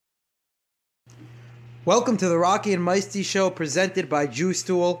Welcome to the Rocky and Meisty Show presented by Jew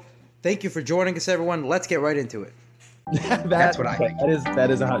Stool. Thank you for joining us, everyone. Let's get right into it. That's what I think.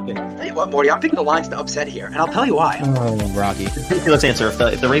 That is a hot take. Tell you what, Morty, I'm picking the Lions to upset here, and I'll tell you why. Oh, Rocky. Ridiculous answer. If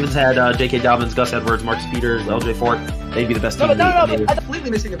the Ravens had J.K. Dobbins, Gus Edwards, Marcus Peters, L.J. Fort, they'd be the best team. No, I'm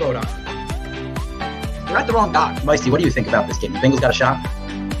completely missing the boat on. You're at the wrong dock. Meisty, what do you think about this game? The Bengals got a shot?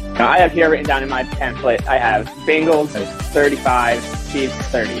 I have here written down in my pamphlet, I have Bengals 35, Chiefs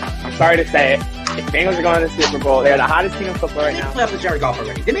 30. I'm sorry to say it. If the Bengals are going to the Super Bowl, they're the hottest team in football right now. They playoffs with Jared Goff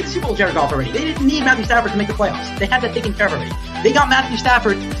already. They made the Super Bowl with Jared Goff already. They didn't need Matthew Stafford to make the playoffs. They had that taken care of already. They got Matthew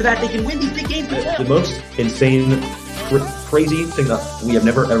Stafford so that they can win these big games. The most insane, crazy thing that we have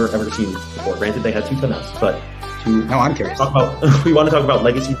never, ever seen before. Granted, they had 2 timeouts, but I'm curious. We want to talk about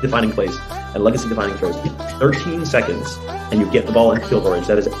legacy-defining plays and legacy-defining throws. 13 seconds, and you get the ball in field goal range.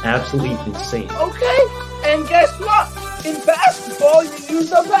 That is absolutely insane. Okay, and guess what? In basketball, you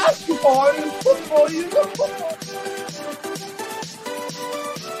use a basketball. In football, you use a football.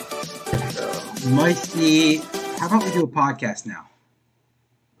 Meisty, how about we do a podcast now?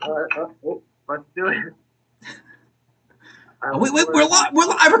 Let's do it. Wait, we're live.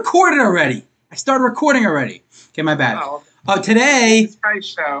 I recorded already. I started recording already. Okay, my bad. Today.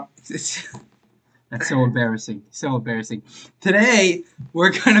 Show. That's so embarrassing. So embarrassing. Today, we're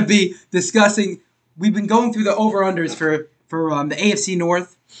going to be discussing. We've been going through the over-unders for the AFC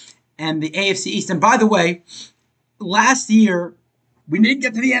North and the AFC East. And by the way, last year, we didn't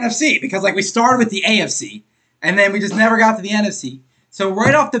get to the NFC because we started with the AFC, and then we just never got to the NFC. So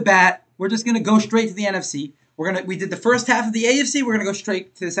right off the bat, we're just going to go straight to the NFC. We did the first half of the AFC. We're going to go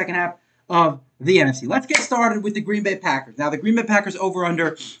straight to the second half of the NFC. Let's get started with the Green Bay Packers. Now, the Green Bay Packers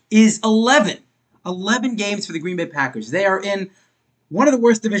over-under is 11. 11 games for the Green Bay Packers. They are in one of the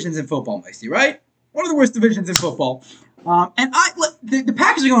worst divisions in football, Meisty, right? One of the worst divisions in football. The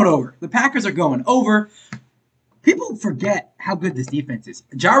Packers are going over. The Packers are going over. People forget how good this defense is.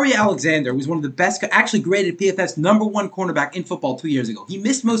 Jaire Alexander was one of the best, actually graded PFF's #1 cornerback in football 2 years ago. He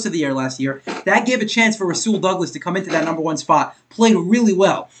missed most of the year last year. That gave a chance for Rasul Douglas to come into that #1 spot. Played really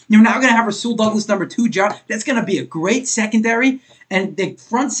well. You're now going to have Rasul Douglas #2. That's going to be a great secondary. And the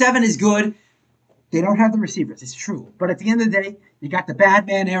front seven is good. They don't have the receivers. It's true. But at the end of the day, you got the bad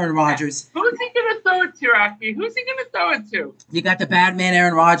man Aaron Rodgers. Who's he going to throw it to, Rocky? Who's he going to throw it to? You got the bad man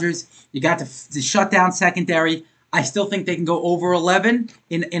Aaron Rodgers. You got the shutdown secondary. I still think they can go over 11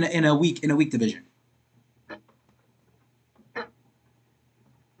 in a weak division.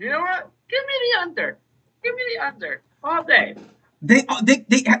 You know what? Give me the under. Give me the under all day. They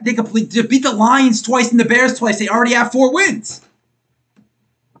completely beat the Lions twice and the Bears twice. They already have 4 wins.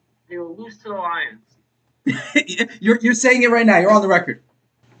 They will lose to the Lions. You're saying it right now. You're on the record.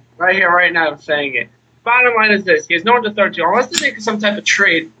 Right here, right now, I'm saying it. Bottom line is this. He has no one to throw to. Unless they make some type of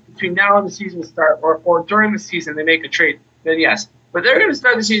trade between now and the season start, or during the season they make a trade, then yes. But they're going to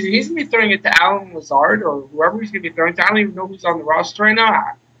start the season. He's going to be throwing it to Allen Lazard or whoever he's going to be throwing to. I don't even know who's on the roster right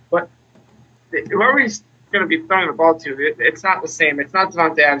now. But whoever he's going to be throwing the ball to, it's not the same. It's not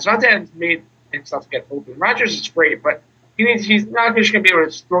Devontae Adams. Devontae Adams made himself get open. Rodgers is great, but he's not just going to be able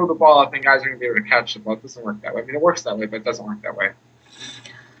to just throw the ball up and guys are going to be able to catch the ball. It doesn't work that way. I mean, it works that way, but it doesn't work that way.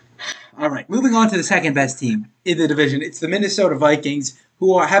 All right, moving on to the second best team in the division. It's the Minnesota Vikings,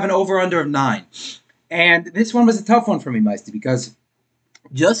 who have an over-under of 9. And this one was a tough one for me, Meisty, because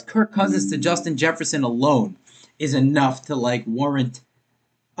just Kirk Cousins to Justin Jefferson alone is enough to warrant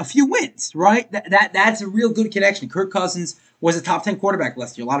a few wins, right? That's a real good connection. Kirk Cousins was a top 10 quarterback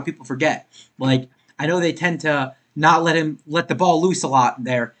last year. A lot of people forget. I know they tend to not let the ball loose a lot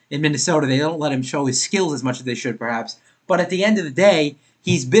there in Minnesota. They don't let him show his skills as much as they should, perhaps. But at the end of the day,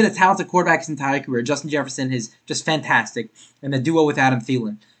 he's been a talented quarterback his entire career. Justin Jefferson is just fantastic. And the duo with Adam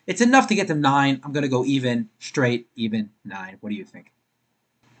Thielen. It's enough to get them 9. I'm going to go straight even 9. What do you think?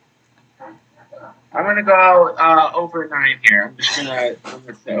 I'm going to go over 9 here. I'm going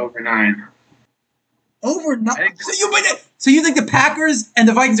to say over 9. Over 9? So you think the Packers and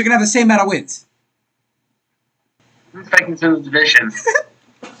the Vikings are going to have the same amount of wins? The Vikings in the division.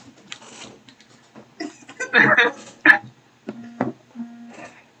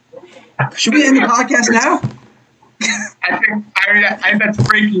 Should we end the podcast now? I think that's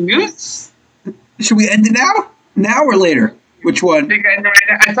breaking news. Should we end it now? Now or later? Which one? I think I end it right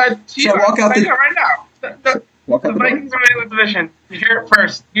now. I thought Shall I walk out the right now. The Vikings are in the division. You hear it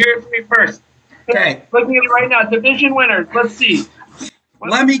first. Hear it from me first. Okay. Looking at it right now. Division winners. Let's see.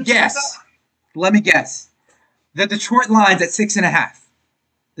 Let me guess. The Detroit Lions at 6.5.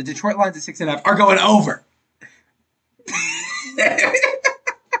 The Detroit Lions at 6.5 are going over.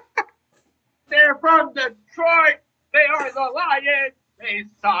 They're from Detroit. They are the Lions. They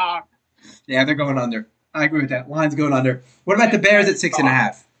suck. Yeah, they're going under. I agree with that. Line's going under. What about the Bears at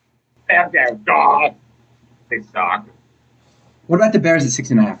 6.5? They're God. They suck. What about the Bears at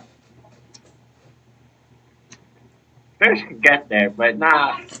 6.5? Bears can get there, but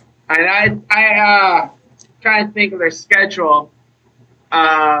not. And trying to think of their schedule.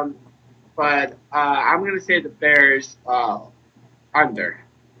 But I'm gonna say the Bears under.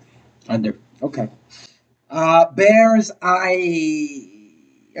 Under. Okay. Bears, I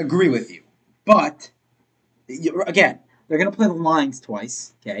agree with you. But, again, they're going to play the Lions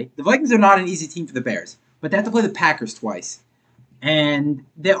twice. Okay. The Vikings are not an easy team for the Bears, but they have to play the Packers twice. And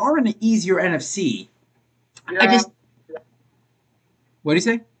they are in an easier NFC. Yeah. What do you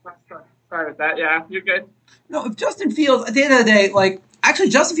say? Sorry about that. Yeah, you're good. No, if Justin Fields, at the end of the day, actually,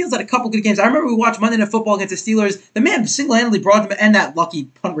 Justin Fields had a couple good games. I remember we watched Monday Night Football against the Steelers. The man single-handedly brought them, and that lucky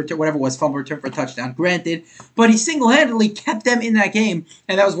punt return, whatever it was, fumble return for a touchdown, granted. But he single-handedly kept them in that game,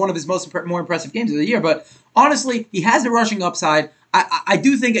 and that was one of his more impressive games of the year. But honestly, he has the rushing upside. I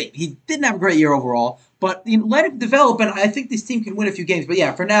do think he didn't have a great year overall, but let it develop, and I think this team can win a few games. But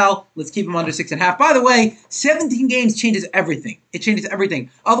yeah, for now, let's keep him under 6.5. By the way, 17 games changes everything. It changes everything.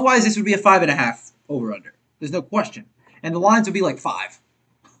 Otherwise, this would be a 5.5 over-under. There's no question. And the lines would be like 5.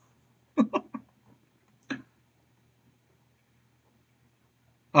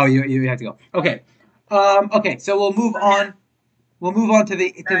 Oh, you have to go. Okay. Okay, so we'll move on. We'll move on to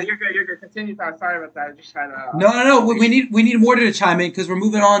the. You're good. You're good. Continue. Sorry about that. I just had No. We need Morty to chime in because we're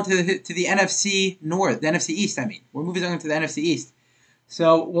moving on to the NFC North, the NFC East. I mean, we're moving on to the NFC East.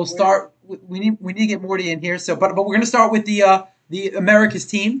 So we'll start. We need to get Morty in here. So, but we're going to start with the America's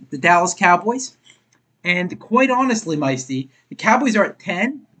team, the Dallas Cowboys. And quite honestly, Meisty, the Cowboys are at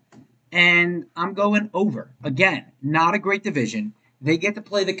 10, and I'm going over. Again, not a great division. They get to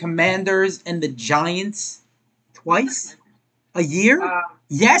play the Commanders and the Giants twice a year?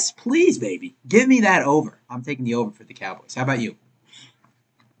 Yes, please, baby. Give me that over. I'm taking the over for the Cowboys. How about you?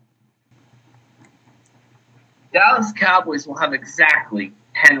 Dallas Cowboys will have exactly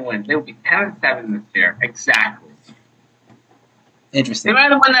 10 wins. They will be 10-7 this year. Exactly. Interesting. They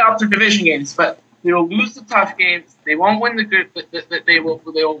might have won that off their division games, but they will lose the tough games. They won't win the good. They will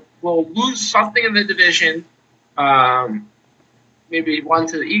lose something in the division. Maybe one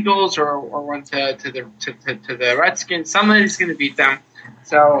to the Eagles or one to the Redskins. Somebody's going to beat them.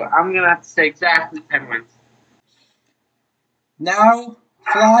 So I'm going to have to say exactly 10 wins. Now,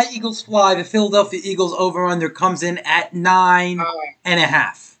 fly, Eagles, fly. The Philadelphia Eagles over-under comes in at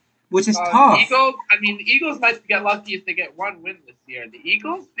 9.5, which is tough. The Eagles might get lucky if they get one win this year. The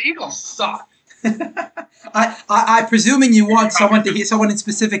Eagles suck. I presuming you want someone in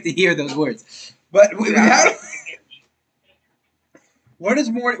specific to hear those words, but we have. What does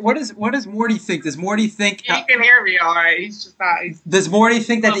Morty think? Does Morty think he can hear me all right? He's just not. Does Morty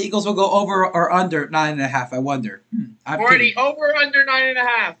think that the Eagles will go over or under 9.5? I wonder. Morty, over under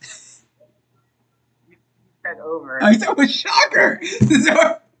 9.5. You said over. I thought it was shocker.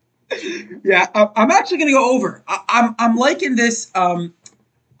 Yeah, I'm actually gonna go over. I'm liking this.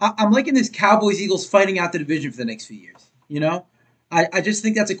 I'm liking this Cowboys Eagles fighting out the division for the next few years. You know, I just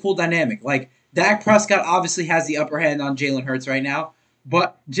think that's a cool dynamic. Like Dak Prescott obviously has the upper hand on Jalen Hurts right now.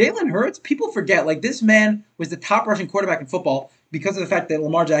 But Jalen Hurts, people forget, like this man was the top rushing quarterback in football because of the fact that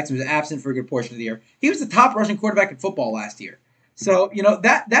Lamar Jackson was absent for a good portion of the year. He was the top rushing quarterback in football last year. So,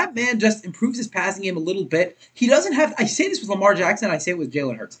 that man just improves his passing game a little bit. He doesn't have, I say this with Lamar Jackson, I say it with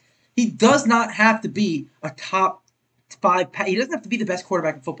Jalen Hurts. He does not have to be a top 5, he doesn't have to be the best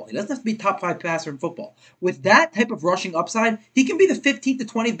quarterback in football. He doesn't have to be top 5 passer in football. With that type of rushing upside, he can be the 15th to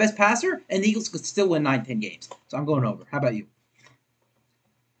 20th best passer, and the Eagles could still win 9-10 games. So I'm going over. How about you?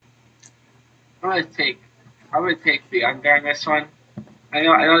 I'm gonna take the under on this one. I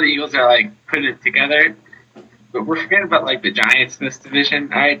know the Eagles are putting it together, but we're forgetting about the Giants in this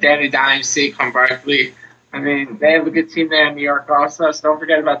division. All right, Danny Dimes, Saquon Barkley. I mean, they have a good team there in New York also, so don't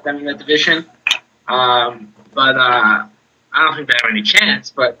forget about them in that division. But I don't think they have any chance.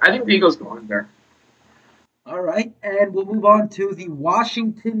 But I think the Eagles go under. All right, and we'll move on to the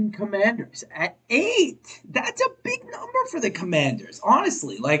Washington Commanders at 8. That's a big number for the Commanders,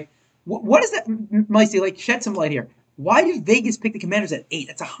 honestly. What is that, Micey? Shed some light here. Why did Vegas pick the Commanders at 8?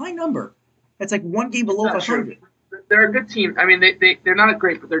 That's a high number. That's one game below 500. They're a good team. I mean, they're not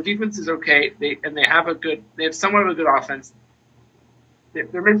great, but their defense is okay. They have somewhat of a good offense. They're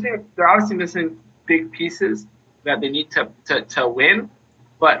obviously missing big pieces that they need to win,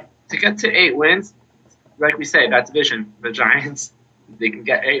 but to get to 8 wins, like we say, that division, the Giants, they can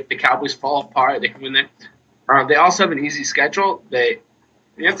get 8. The Cowboys fall apart. They can win there. They also have an easy schedule. They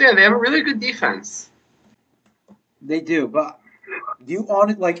have a really good defense. They do, but Do you on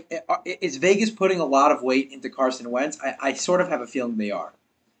it like is Vegas putting a lot of weight into Carson Wentz? I sort of have a feeling they are.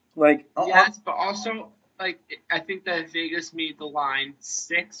 Like Yes, but also like I think that if Vegas made the line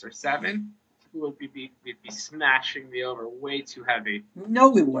 6 or 7, we'd be smashing the over way too heavy. no,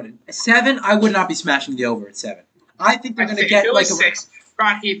 we wouldn't. 7, I would not be smashing the over at 7. I think they're I'd going say to get if it like was 6,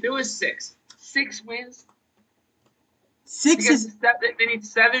 Rocky. If it was 6 wins. 6 Because is they need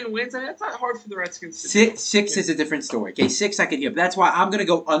 7 wins, and that's not hard for the Redskins to do. six is a different story. Okay, 6 I can hear, but that's why I'm going to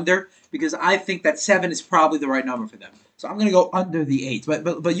go under because I think that 7 is probably the right number for them. So I'm going to go under the 8.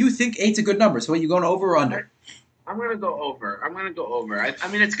 But you think 8's a good number? So are you going over or under? I'm gonna go over. I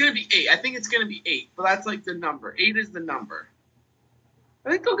mean, it's gonna be 8. I think it's gonna be 8, but that's like the number. 8 is the number.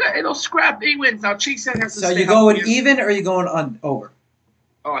 I think they'll scrap 8 wins. Now Chase Young has to. So stay you going healthy. even or are you going over?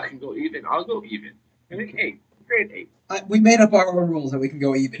 Oh, I can go even. I'll go even. I think 8. Grade 8. We made up our own rules that we can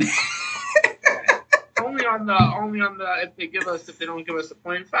go even. only on the if they don't give us a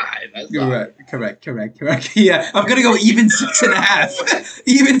 0.5. That's all. Correct. Yeah, I'm gonna go even 6.5.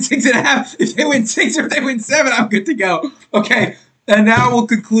 Even 6.5. If they win 6 or if they win 7, I'm good to go. Okay, and now we'll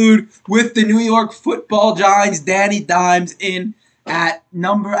conclude with the New York Football Giants. Danny Dimes in at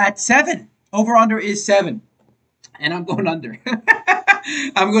 7. Over under is 7, and I'm going under.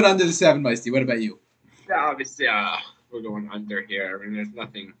 I'm going under the 7, Meisty. What about you? Yeah, obviously, we're going under here. I mean, there's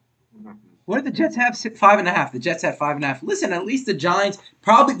nothing. What did the Jets have? 5.5. The Jets had 5.5. Listen, at least the Giants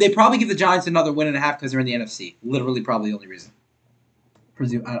probably give the Giants another 1.5 because they're in the NFC. Literally, probably the only reason.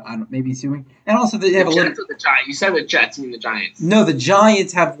 I don't. Maybe assuming, and also they have a little. The Giants. You said the Jets. You mean the Giants? No, the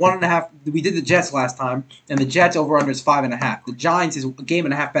Giants have 1.5. We did the Jets last time, and the Jets over under is 5.5. The Giants is a game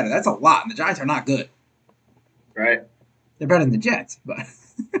and a half better. That's a lot, and the Giants are not good. Right. They're better than the Jets, but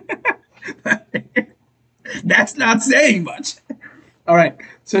that's not saying much. All right,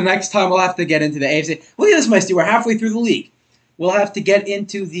 so next time we'll have to get into the AFC. Look at this, Meisty. We're halfway through the league. We'll have to get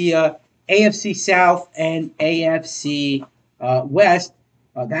into the AFC South and AFC West.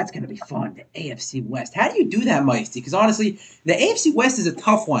 That's going to be fun, the AFC West. How do you do that, Meisty? Because honestly, the AFC West is a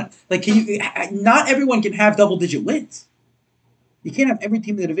tough one. Like, not everyone can have double-digit wins. You can't have every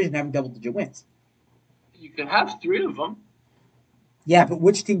team in the division having double-digit wins. You can have 3 of them. Yeah, but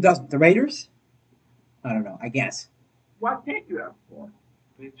which team doesn't? The Raiders? I don't know. I guess. Why can't you have 4?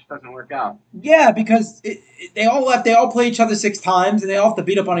 It just doesn't work out. Yeah, because they all play each other 6 times, and they all have to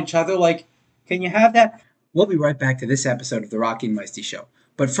beat up on each other. Like, can you have that? We'll be right back to this episode of the Rocky and Meisty Show.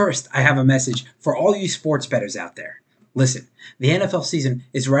 But first, I have a message for all you sports bettors out there. Listen, the NFL season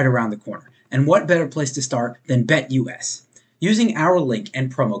is right around the corner, and what better place to start than BetUS? Using our link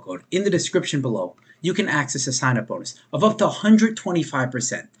and promo code in the description below, you can access a sign-up bonus of up to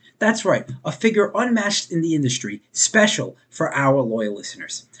 125%. That's right, a figure unmatched in the industry, special for our loyal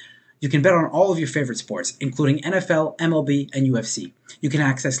listeners. You can bet on all of your favorite sports, including NFL, MLB, and UFC. You can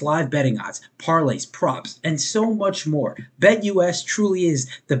access live betting odds, parlays, props, and so much more. BetUS truly is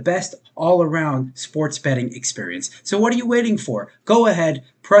the best all-around sports betting experience. So what are you waiting for? Go ahead,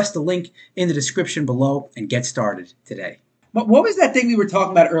 press the link in the description below, and get started today. What was that thing we were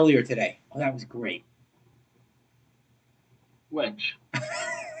talking about earlier today? Oh, that was great. Which?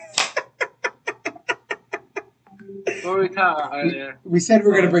 What were we talking about earlier? We said we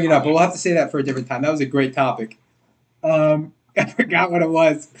were going to bring it up, but we'll have to say that for a different time. That was a great topic. I forgot what it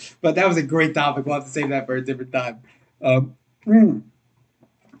was, but that was a great topic. We'll have to save that for a different time.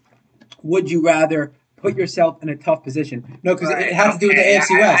 Would you rather put yourself in a tough position? No, because it has to do with the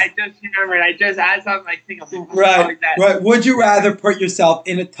AFC West. I just remembered. I just had something like think of Right. that. Right. Would you rather put yourself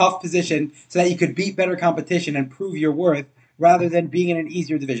in a tough position so that you could beat better competition and prove your worth rather than being in an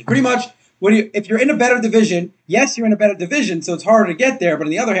easier division? Pretty much, if you're in a better division, yes, you're in a better division, so it's harder to get there. But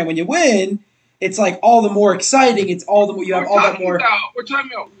on the other hand, when you win, it's like all the more exciting. It's all the more you have all that more. We're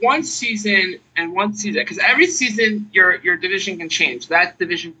talking about one season and one season because every season your division can change. That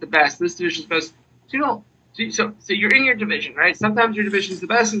division's the best. This division's the best. So you're in your division, right? Sometimes your division's the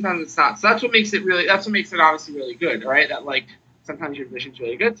best, sometimes it's not. So that's what makes it obviously really good, right? That like sometimes your division's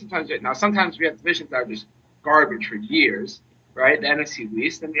really good, sometimes we have divisions that are just garbage for years, right? The NFC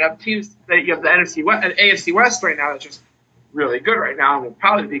East, and you have teams that you have the NFC West and AFC West right now that's just really good right now and will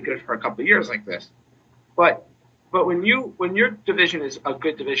probably be good for a couple of years like this. But when your division is a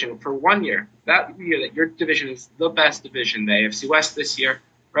good division for 1 year, that year that your division is the best division, the AFC West this year,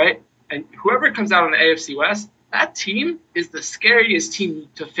 right? And whoever comes out on the AFC West, that team is the scariest team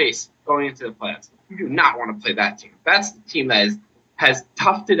to face going into the playoffs. You do not want to play that team. That's the team that has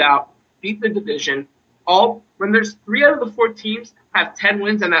toughed it out, beat the division. When there's 3 out of the 4 teams have 10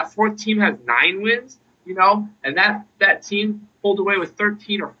 wins and that 4th team has 9 wins, and that team pulled away with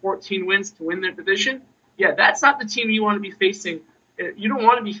 13 or 14 wins to win their division, yeah, that's not the team you want to be facing You don't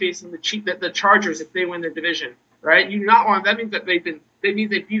want to be facing the Chargers if they win their division, right? You do not want. That means that that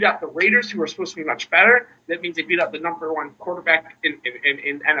means they beat out the Raiders, who are supposed to be much better. That means they beat out the number one quarterback in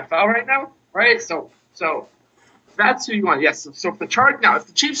NFL right now, right? So that's who you want. Yes. So if the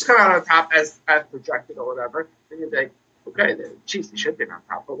Chiefs come out on top as projected or whatever, then you're like, okay, the Chiefs should be on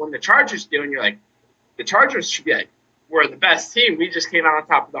top. But when the Chargers do, and you're like, the Chargers should be like, we're the best team. We just came out on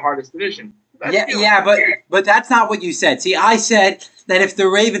top of the hardest division. But that's not what you said. See, I said that if the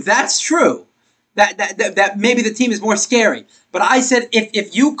Ravens, that's true. That maybe the team is more scary. But I said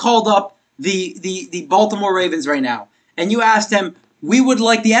if you called up the Baltimore Ravens right now and you asked them, we would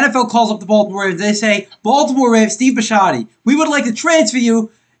like, the NFL calls up the Baltimore Ravens, they say, Baltimore Ravens, Steve Bisciotti, we would like to transfer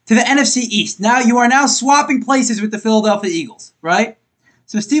you to the NFC East. Now you are now swapping places with the Philadelphia Eagles, right?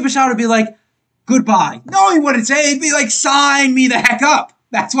 So Steve Bisciotti would be like, goodbye. No, he wouldn't say. He'd be like, sign me the heck up.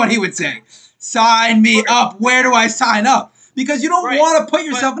 That's what he would say. Sign me up. Where do I sign up? Because you don't want to put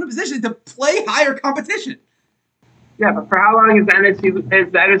yourself in a position to play higher competition. Yeah, but for how long is the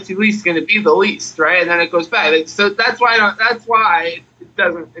NFC least going to be the least, right? And then it goes back. So that's why it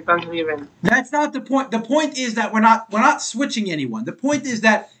doesn't even. That's not the point. The point is that we're not switching anyone. The point is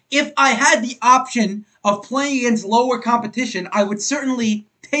that if I had the option of playing against lower competition, I would certainly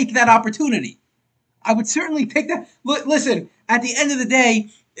take that opportunity. I would certainly take that. Listen, at the end of the day,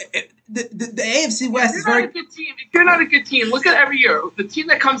 the AFC West is very. If you're not a good team, look at every year. The team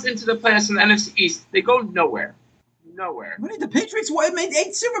that comes into the playoffs in the NFC East, they go nowhere. Nowhere. What did the Patriots made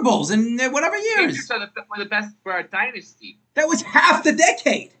 8 Super Bowls in whatever years? Patriots are the best for a dynasty. That was half the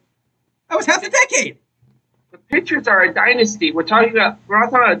decade. The Patriots are a dynasty. We're not talking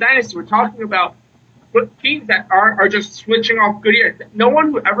about a dynasty. We're talking about teams that are just switching off good years. No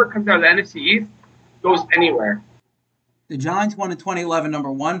one who ever comes out of the NFC East goes anywhere. The Giants won in 2011, number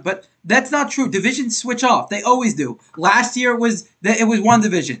one, but that's not true. Divisions switch off. They always do. Last year it was one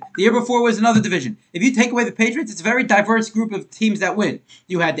division. The year before was another division. If you take away the Patriots, it's a very diverse group of teams that win.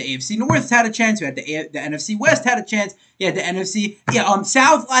 You had the AFC North had a chance. You had the NFC West had a chance. You had the NFC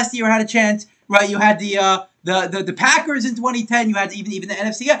South last year had a chance. Right? You had the Packers in 2010. You had even the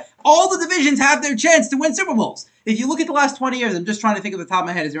NFC. All the divisions have their chance to win Super Bowls. If you look at the last 20 years, I'm just trying to think of the top of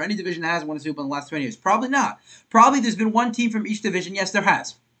my head. Is there any division that has won a Super Bowl in the last 20 years? Probably not. Probably there's been one team from each division. Yes, there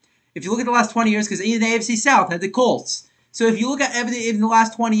has. If you look at the last 20 years, because even the AFC South had the Colts. So if you look at in the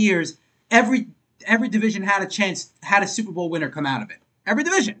last 20 years, every division had a Super Bowl winner come out of it. Every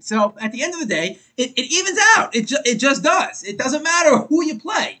division. So at the end of the day, it evens out. It just does. It doesn't matter who you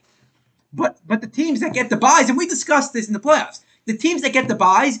play. But the teams that get the buys, and we discussed this in the playoffs, the teams that get the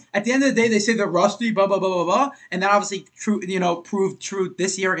buys, at the end of the day, they say they're rusty, blah, blah, blah, blah, blah. And that obviously proved true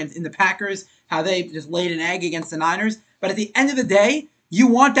this year in the Packers, how they just laid an egg against the Niners. But at the end of the day, you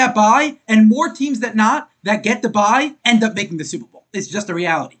want that buy, and more teams that get the buy end up making the Super Bowl. It's just a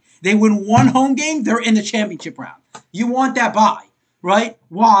reality. They win one home game, they're in the championship round. You want that buy, right?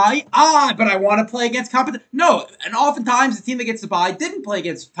 Why? But I want to play against competition. No, and oftentimes the team that gets the buy didn't play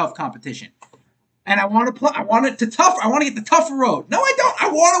against tough competition. And I want to play. I want to get the tougher road. No, I don't. I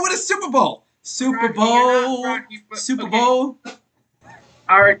want to win a Super Bowl. Super Bowl.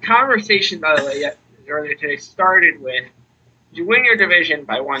 Our conversation, by the way, earlier today started with, you win your division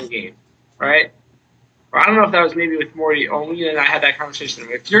by one game, right? Or I don't know if that was maybe with Morty only, and I had that conversation.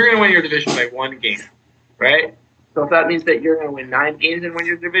 If you're going to win your division by one game, right? So if that means that you're going to win 9 games and win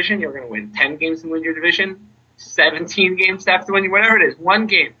your division, you're going to win 10 games and win your division, 17 games to have to win, whatever it is, one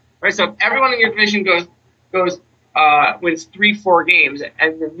game. Right, so if everyone in your division wins 3-4 games,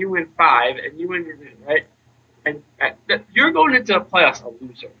 and then you win 5, and you win your division, right? And you're going into the playoffs a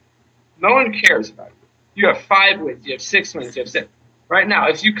loser. No one cares about you. You have 5 wins, you have 6 wins, you have 6. Right now,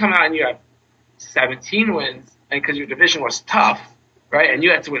 if you come out and you have 17 wins, and because your division was tough, right, and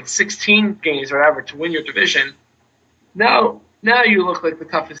you had to win 16 games or whatever to win your division, now you look like the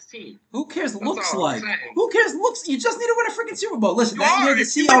toughest team. Who cares looks like? Who cares looks? You just need to win a freaking Super Bowl. Listen, that year the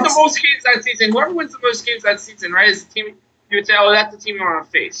Seahawks. You win the most games that season. Whoever wins the most games that season, right, is the team. You would say, oh, that's the team you want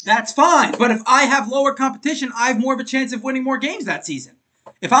to face. That's fine. But if I have lower competition, I have more of a chance of winning more games that season.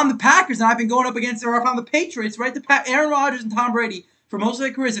 If I'm the Packers and I've been going up against, or if I'm the Patriots, right, Aaron Rodgers and Tom Brady, for most of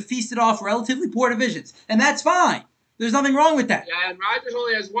their careers, have feasted off relatively poor divisions. And that's fine. There's nothing wrong with that. Yeah, and Rodgers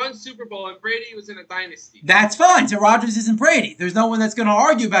only has 1 Super Bowl, and Brady was in a dynasty. That's fine. So Rodgers isn't Brady. There's no one that's going to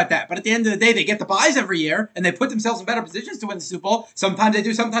argue about that. But at the end of the day, they get the buys every year, and they put themselves in better positions to win the Super Bowl. Sometimes they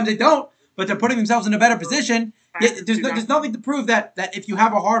do, sometimes they don't. But they're putting themselves in a better position. There's nothing to prove that if you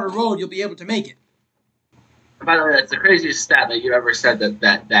have a harder road, you'll be able to make it. By the way, that's the craziest stat that you ever said.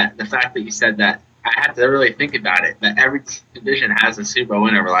 That the fact that you said that I had to really think about it. That every division has a Super Bowl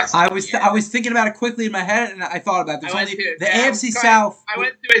winner over the last. I was thinking about it quickly in my head, and I thought about it. There's only the AFC I South. I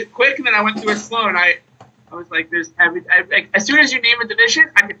went through it quick, and then I went through it slow, and I was like, "There's as soon as you name a division,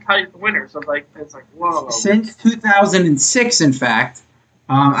 I can tell you the winner." So it's like, whoa. Since 2006, in fact,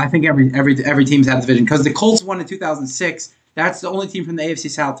 I think every team's had a division because the Colts won in 2006. That's the only team from the AFC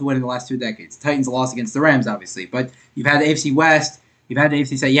South to win in the last 2 decades. Titans lost against the Rams, obviously, but you've had the AFC West, you've had the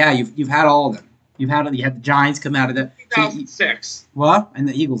AFC South. Yeah, you've had all of them. You had the Giants come out of the 2006. What? And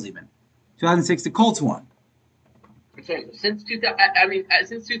the Eagles even. 2006, the Colts won. Since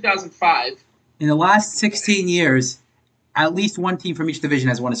 2005. In the last 16 years, at least one team from each division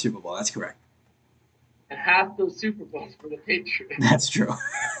has won a Super Bowl. That's correct. And half those Super Bowls for the Patriots. That's true.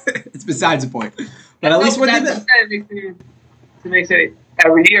 It's besides the point. But at least one team. It makes it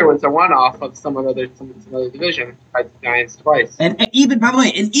every year was a one-off of some other division. By the Giants twice. And even, by the way,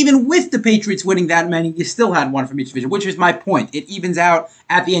 even with the Patriots winning that many, you still had one from each division, which is my point. It evens out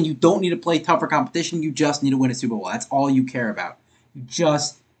at the end. You don't need to play tougher competition. You just need to win a Super Bowl. That's all you care about. You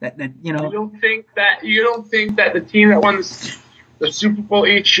just you know. You don't think that the team that won the Super Bowl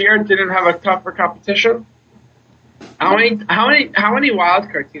each year didn't have a tougher competition? How many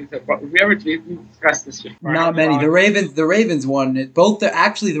wild card teams have we ever discussed this before? Not many. The Ravens won it. Both the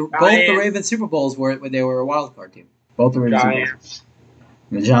Ravens Super Bowls were when they were a wild card team. Both the Ravens Super Bowls.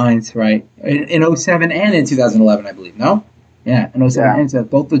 The Giants, right? In 2007 and in 2011, I believe. No? Yeah, in 2007 and 2007.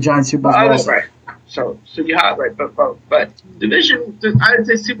 Both the Giants Super Bowls. That's right. So you have right, but division. I would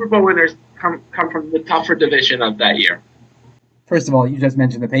say Super Bowl winners come from the tougher division of that year. First of all, you just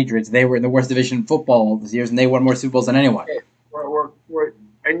mentioned the Patriots. They were in the worst division in football this year, and they won more Super Bowls than anyone.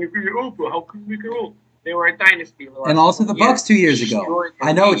 And you go, how can we go? They were a dynasty. And also the Bucs 2 years ago.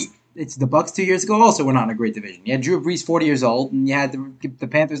 I know it's the Bucs 2 years ago also were not in a great division. You had Drew Brees 40 years old, and you had the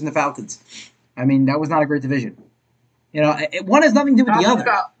Panthers and the Falcons. I mean, that was not a great division. You know, one has nothing to do with the other.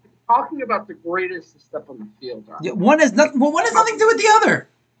 Talking about the greatest step on the field. Yeah, one has nothing to do with the other.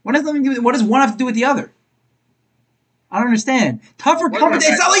 What does one have to do with the other? I don't understand. Tougher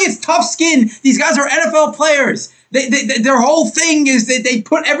competition. It's not like it's tough skin. These guys are NFL players. Their whole thing is that they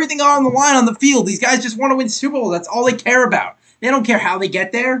put everything on the line on the field. These guys just want to win Super Bowl. That's all they care about. They don't care how they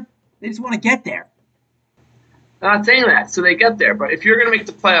get there. They just want to get there. I'm not saying that. So they get there. But if you're going to make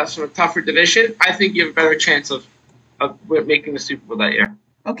the playoffs from a tougher division, I think you have a better chance of making the Super Bowl that year.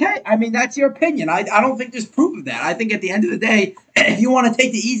 Okay. I mean, that's your opinion. I don't think there's proof of that. I think at the end of the day, if you want to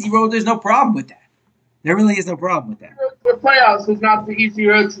take the easy road, there's no problem with that. There really is no problem with that. The playoffs is not the easy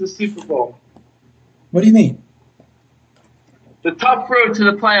road to the Super Bowl. What do you mean? The tough road to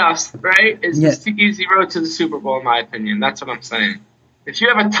the playoffs, right, is the easy road to the Super Bowl, in my opinion. That's what I'm saying. If you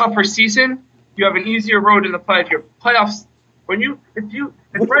have a tougher season, you have an easier road in the playoffs. Your playoffs, right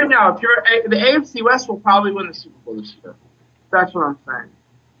now, if you're the AFC West will probably win the Super Bowl this year. That's what I'm saying.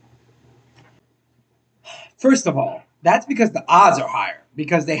 First of all, that's because the odds are higher.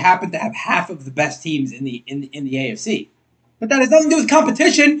 Because they happen to have half of the best teams in the AFC. But that has nothing to do with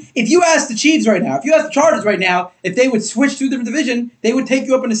competition. If you ask the Chiefs right now, if you ask the Chargers right now, if they would switch to a different division, they would take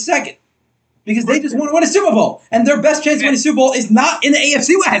you up in a second. Because they just want to win a Super Bowl. And their best chance to win a Super Bowl is not in the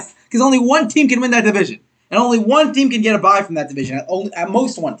AFC West. Because only one team can win that division. And only one team can get a bye from that division. At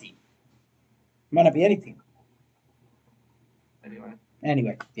most one team. It might not be any team.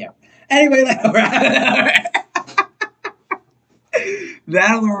 Anyway, yeah. Anyway, that'll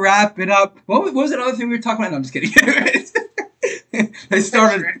wrap it up. What was another thing we were talking about? No, I'm just kidding.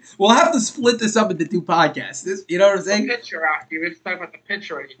 We'll have to split this up into 2 podcasts. You know what I'm saying? The pitcher after. You were talking about the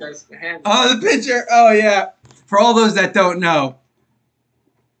pitcher when he does the hand. Oh, the pitcher. Oh, yeah. For all those that don't know,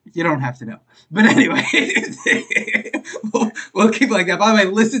 you don't have to know. But anyway, we'll keep like that. By the way,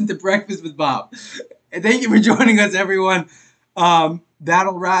 listen to Breakfast with Bob. And thank you for joining us, everyone.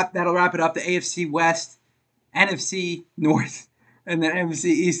 That'll wrap it up. The AFC West, NFC North, and then NFC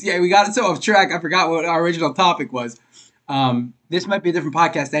East. Yeah, we got so off track. I forgot what our original topic was. This might be a different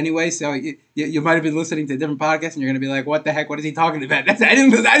podcast anyway, so you might have been listening to a different podcast, and you're going to be like, "What the heck? What is he talking about?" I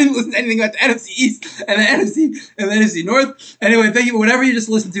didn't listen to anything about the NFC East and the NFC North. Anyway, thank you for whatever you just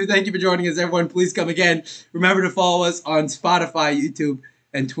listened to. Thank you for joining us, everyone. Please come again. Remember to follow us on Spotify, YouTube,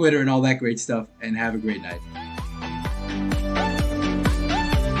 and Twitter, and all that great stuff. And have a great night.